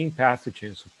the main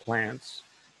pathogens of plants.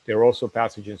 They're also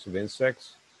pathogens of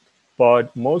insects.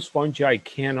 But most fungi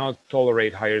cannot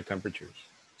tolerate higher temperatures.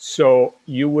 So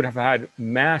you would have had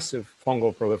massive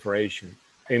fungal proliferation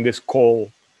in this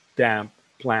cold, damp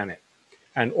planet.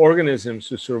 And organisms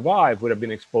to survive would have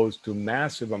been exposed to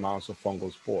massive amounts of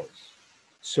fungal spores.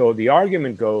 So the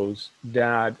argument goes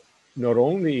that not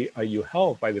only are you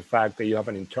helped by the fact that you have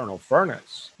an internal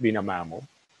furnace, being a mammal,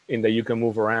 in that you can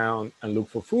move around and look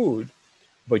for food,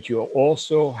 but you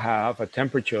also have a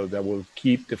temperature that will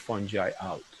keep the fungi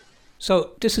out.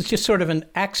 So this is just sort of an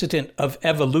accident of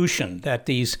evolution that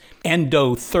these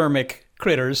endothermic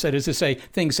critters, that is to say,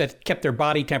 things that kept their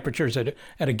body temperatures at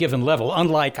a given level,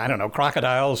 unlike,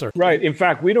 crocodiles or... Right. In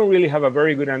fact, we don't really have a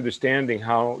very good understanding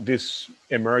how this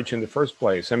emerged in the first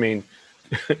place. I mean,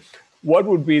 what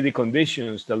would be the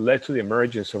conditions that led to the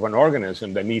emergence of an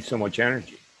organism that needs so much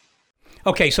energy?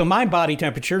 Okay, so my body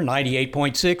temperature,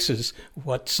 98.6, is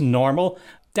what's normal.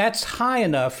 That's high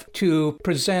enough to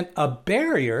present a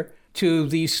barrier to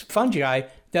these fungi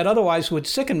that otherwise would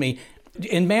sicken me.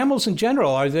 In mammals in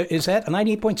general, is that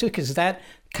 98.6? Is that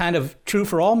kind of true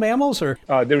for all mammals? Or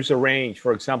there's a range.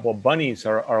 For example, bunnies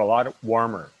are a lot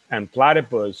warmer, and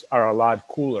platypus are a lot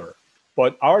cooler.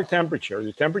 But our temperature,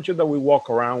 the temperature that we walk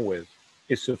around with,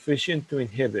 is sufficient to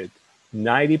inhibit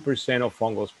 90% of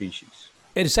fungal species.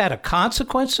 Is that a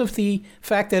consequence of the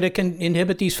fact that it can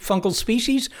inhibit these fungal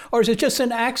species, or is it just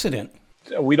an accident?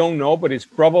 We don't know, but it's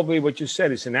probably what you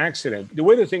said. It's an accident. The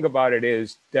way to think about it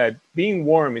is that being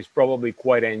warm is probably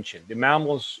quite ancient. The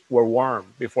mammals were warm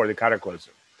before the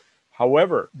cataclysm.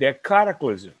 However, the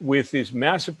cataclysm with this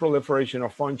massive proliferation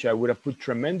of fungi would have put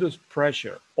tremendous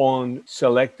pressure on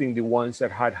selecting the ones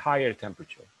that had higher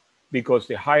temperature, because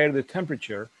the higher the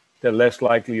temperature, the less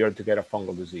likely you are to get a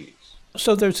fungal disease.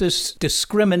 So there's this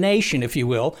discrimination, if you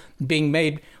will, being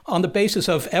made on the basis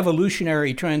of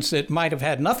evolutionary trends that might have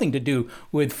had nothing to do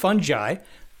with fungi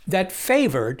that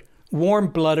favored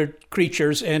warm-blooded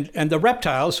creatures, and the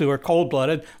reptiles who are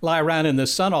cold-blooded lie around in the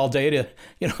sun all day to,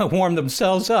 warm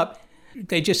themselves up.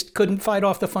 They just couldn't fight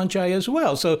off the fungi as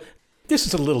well. So this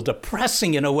is a little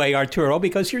depressing in a way, Arturo,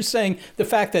 because you're saying the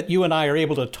fact that you and I are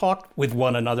able to talk with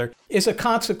one another is a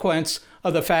consequence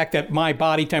of the fact that my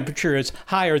body temperature is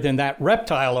higher than that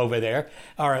reptile over there,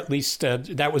 or at least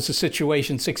that was the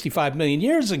situation 65 million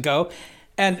years ago.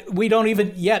 And we don't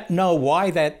even yet know why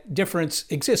that difference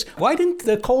exists. Why didn't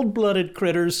the cold-blooded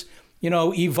critters,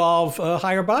 evolve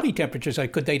higher body temperatures?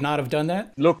 Could they not have done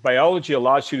that? Look, biology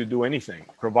allows you to do anything,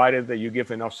 provided that you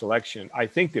give enough selection. I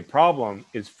think the problem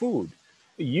is food.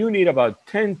 You need about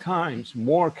 10 times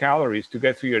more calories to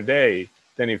get through your day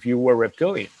than if you were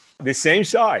reptilian. The same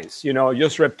size,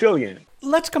 just reptilian.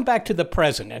 Let's come back to the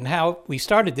present and how we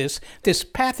started this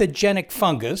pathogenic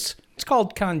fungus. It's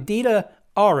called Candida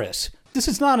auris. This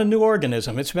is not a new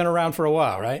organism. It's been around for a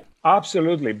while, right?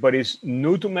 Absolutely, but it's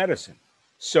new to medicine.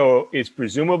 So it's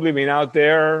presumably been out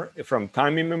there from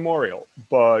time immemorial,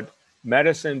 but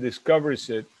medicine discovers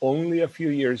it only a few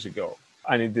years ago.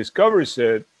 And it discovers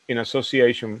it in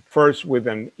association first with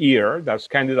an ear, that's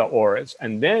Candida auris,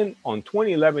 and then on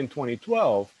 2011,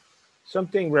 2012,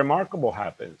 something remarkable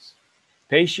happens.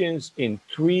 Patients in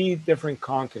 3 different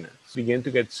continents begin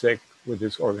to get sick with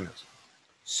this organism.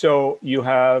 So you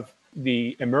have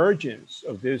the emergence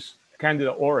of this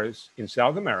Candida auris in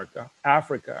South America,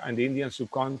 Africa, and the Indian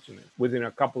subcontinent within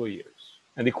a couple of years.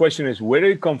 And the question is, where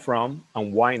did it come from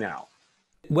and why now?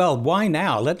 Well, why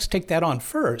now? Let's take that on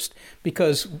first,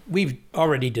 because we've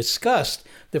already discussed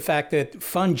the fact that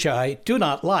fungi do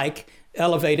not like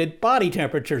elevated body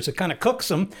temperatures. It kind of cooks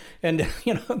them, and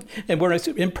and we're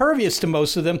impervious to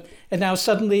most of them. And now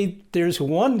suddenly there's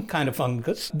one kind of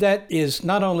fungus that is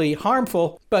not only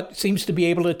harmful, but seems to be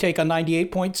able to take a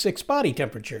 98.6 body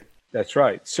temperature. That's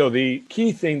right. So the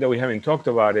key thing that we haven't talked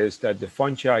about is that the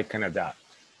fungi can adapt.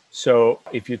 So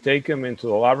if you take them into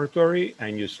the laboratory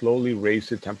and you slowly raise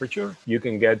the temperature, you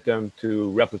can get them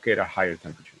to replicate at higher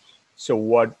temperatures. So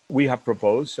what we have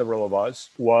proposed, several of us,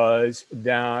 was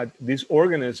that this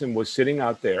organism was sitting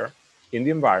out there in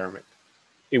the environment.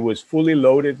 It was fully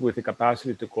loaded with the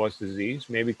capacity to cause disease,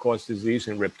 maybe cause disease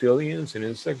in reptilians and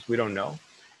insects, we don't know.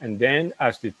 And then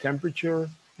as the temperature,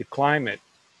 the climate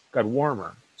got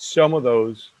warmer, some of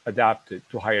those adapted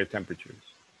to higher temperatures.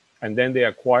 And then they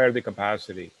acquired the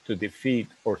capacity to defeat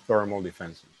our thermal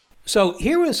defenses. So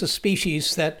here was a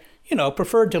species that,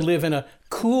 preferred to live in a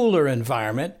cooler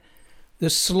environment.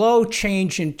 The slow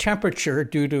change in temperature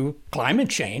due to climate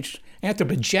change,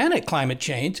 anthropogenic climate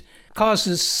change,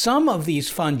 causes some of these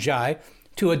fungi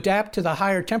to adapt to the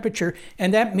higher temperature.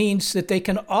 And that means that they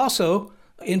can also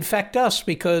infect us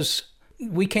because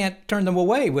we can't turn them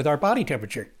away with our body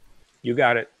temperature. You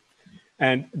got it.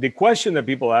 And the question that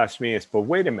people ask me is, but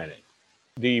wait a minute,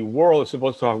 the world is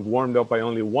supposed to have warmed up by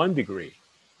only 1 degree.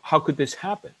 How could this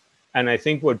happen? And I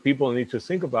think what people need to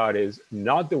think about is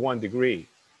not the 1 degree,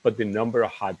 but the number of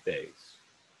hot days.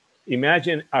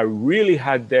 Imagine a really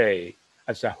hot day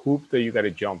as a hoop that you got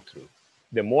to jump through.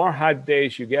 The more hot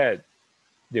days you get,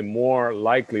 the more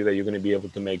likely that you're going to be able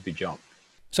to make the jump.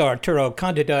 So Arturo,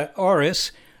 Candida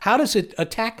auris, how does it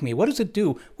attack me? What does it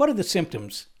do? What are the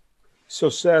symptoms? So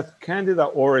Seth, Candida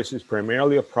auris is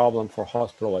primarily a problem for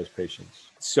hospitalized patients.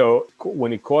 So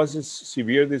when it causes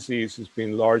severe disease, it's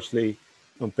been largely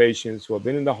on patients who have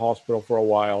been in the hospital for a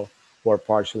while who are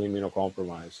partially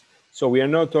immunocompromised. So we are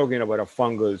not talking about a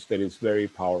fungus that is very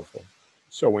powerful.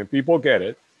 So when people get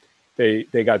it,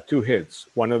 they got 2 hits.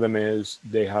 One of them is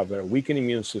they have a weakened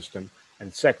immune system,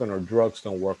 and second, our drugs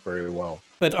don't work very well.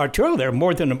 But Arturo, there are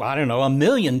more than, 1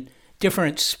 million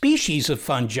different species of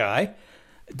fungi.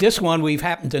 This one we've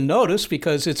happened to notice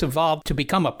because it's evolved to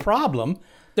become a problem.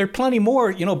 There are plenty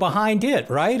more, behind it,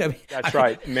 right? That's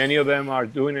right. Many of them are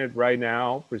doing it right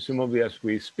now, presumably as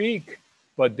we speak,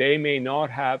 but they may not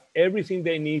have everything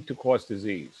they need to cause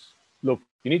disease. Look,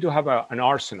 you need to have an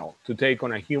arsenal to take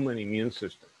on a human immune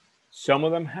system. Some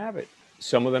of them have it,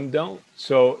 some of them don't.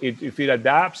 So if it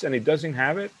adapts and it doesn't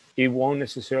have it, it won't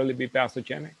necessarily be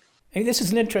pathogenic. Hey, this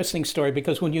is an interesting story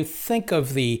because when you think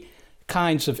of the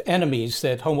kinds of enemies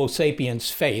that Homo sapiens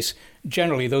face.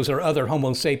 Generally, those are other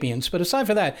Homo sapiens. But aside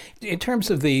from that, in terms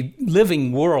of the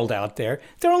living world out there,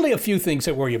 there are only a few things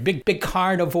that worry you. Big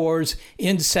carnivores,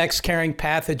 insects carrying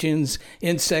pathogens,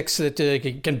 insects that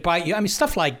can bite you. I mean,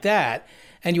 stuff like that.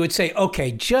 And you would say,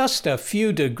 okay, just a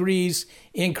few degrees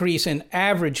increase in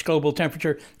average global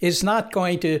temperature is not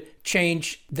going to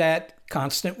change that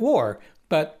constant war.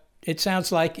 But it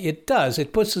sounds like it does.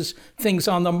 It puts things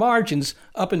on the margins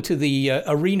up into the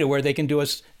arena where they can do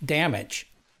us damage.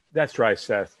 That's right,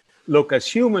 Seth. Look, as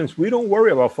humans, we don't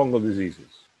worry about fungal diseases,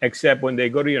 except when they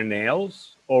go to your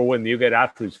nails or when you get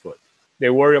athlete's foot. They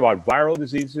worry about viral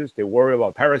diseases. They worry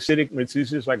about parasitic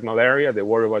diseases like malaria. They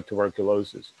worry about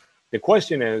tuberculosis. The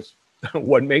question is,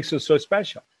 what makes us so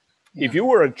special? Yeah. If you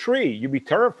were a tree, you'd be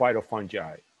terrified of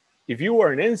fungi. If you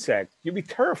were an insect, you'd be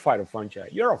terrified of fungi.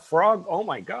 You're a frog, oh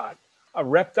my God.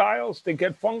 Reptiles, they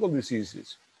get fungal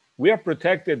diseases. We are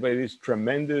protected by this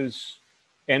tremendous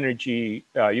energy,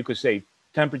 you could say,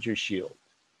 temperature shield.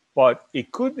 But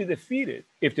it could be defeated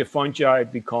if the fungi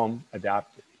become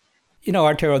adapted. You know,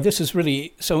 Arturo, this is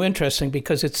really so interesting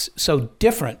because it's so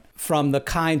different from the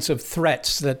kinds of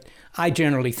threats that I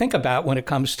generally think about when it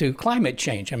comes to climate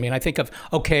change. I mean, I think of,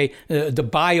 okay, the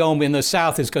biome in the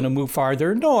south is going to move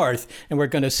farther north, and we're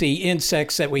going to see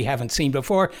insects that we haven't seen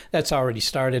before. That's already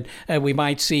started. We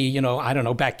might see,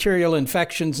 bacterial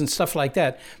infections and stuff like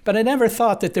that. But I never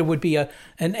thought that there would be an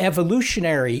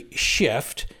evolutionary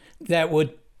shift that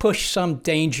would push some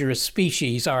dangerous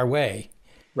species our way.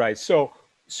 Right. So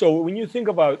when you think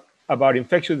about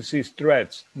infectious disease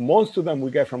threats, most of them we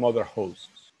get from other hosts.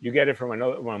 You get it from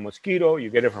a mosquito, you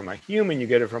get it from a human, you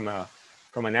get it from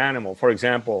an animal. For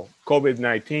example,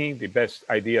 COVID-19, the best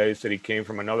idea is that it came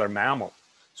from another mammal.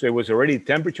 So it was already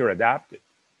temperature adapted.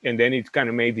 And then it kind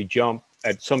of made the jump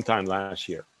at some time last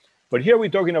year. But here we're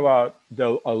talking about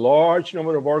a large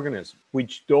number of organisms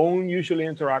which don't usually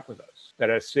interact with us, that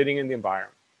are sitting in the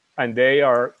environment. And they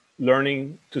are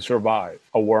learning to survive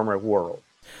a warmer world.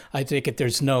 I think that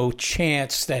there's no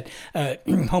chance that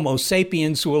Homo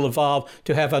sapiens will evolve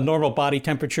to have a normal body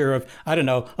temperature of,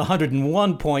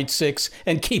 101.6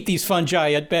 and keep these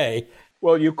fungi at bay.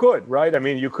 Well, you could, right? I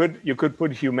mean, you could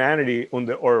put humanity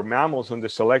or mammals on the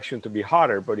selection to be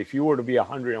hotter, but if you were to be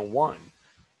 101,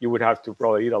 you would have to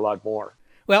probably eat a lot more.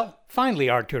 Well, finally,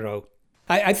 Arturo,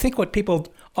 I think what people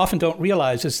often don't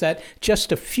realize is that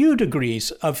just a few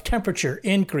degrees of temperature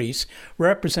increase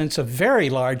represents a very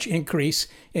large increase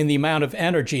in the amount of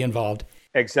energy involved.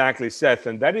 Exactly, Seth.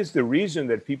 And that is the reason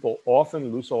that people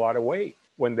often lose a lot of weight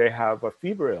when they have a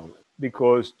fever ailment,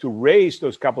 because to raise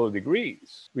those couple of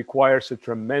degrees requires a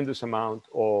tremendous amount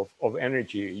of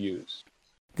energy used.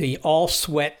 The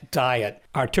all-sweat diet.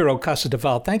 Arturo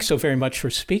Casadevall, thanks so very much for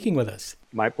speaking with us.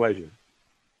 My pleasure.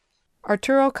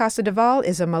 Arturo Casadevall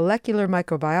is a molecular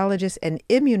microbiologist and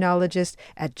immunologist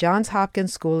at Johns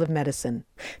Hopkins School of Medicine.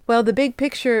 Well, the big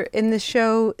picture in the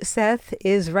show, Seth,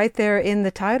 is right there in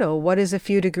the title. What is a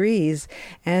few degrees?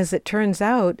 As it turns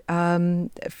out, a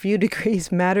few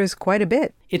degrees matters quite a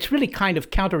bit. It's really kind of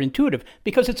counterintuitive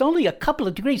because it's only a couple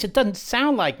of degrees. It doesn't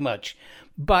sound like much.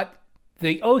 But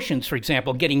the oceans, for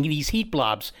example, getting these heat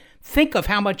blobs, think of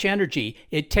how much energy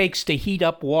it takes to heat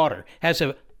up water. It has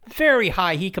a very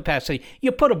high heat capacity.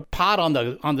 You put a pot on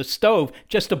the stove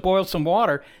just to boil some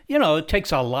water, it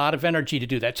takes a lot of energy to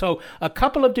do that. So a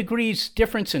couple of degrees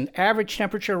difference in average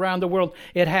temperature around the world,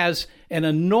 it has an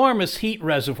enormous heat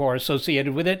reservoir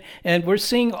associated with it. And we're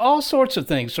seeing all sorts of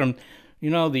things from,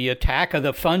 the attack of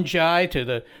the fungi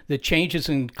to the changes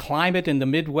in climate in the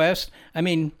Midwest. I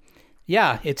mean,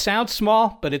 yeah, it sounds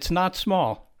small, but it's not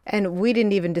small. And we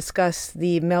didn't even discuss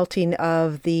the melting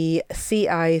of the sea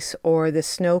ice or the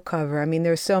snow cover. I mean,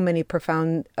 there's so many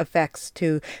profound effects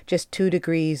to just 2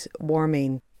 degrees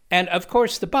warming. And of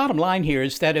course, the bottom line here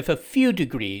is that if a few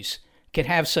degrees can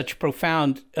have such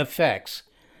profound effects,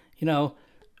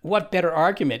 what better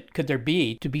argument could there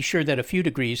be to be sure that a few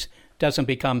degrees doesn't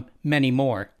become many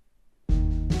more?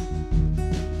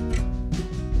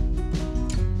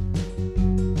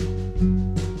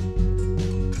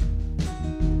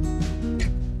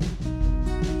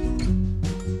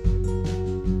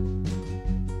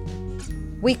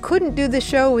 We couldn't do the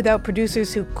show without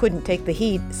producers who couldn't take the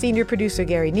heat. Senior producer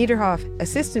Gary Niederhoff,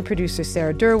 assistant producer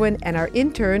Sarah Derwin, and our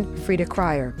intern Frida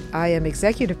Cryer. I am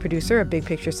executive producer of Big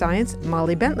Picture Science,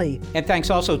 Molly Bentley. And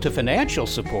thanks also to financial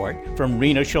support from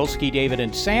Rena Shulsky David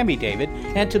and Sammy David,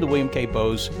 and to the William K.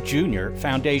 Bowes Jr.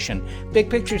 Foundation. Big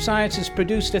Picture Science is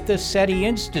produced at the SETI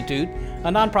Institute,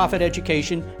 a nonprofit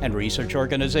education and research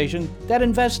organization that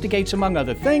investigates, among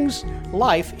other things,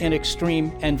 life in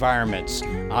extreme environments.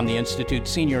 I'm the Institute's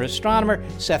senior astronomer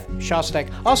Seth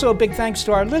Shostak. Also, a big thanks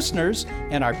to our listeners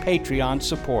and our Patreon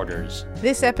supporters.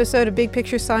 This episode of Big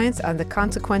Picture Science on the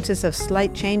consequences of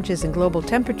slight changes in global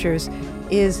temperatures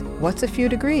is What's a Few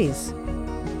Degrees?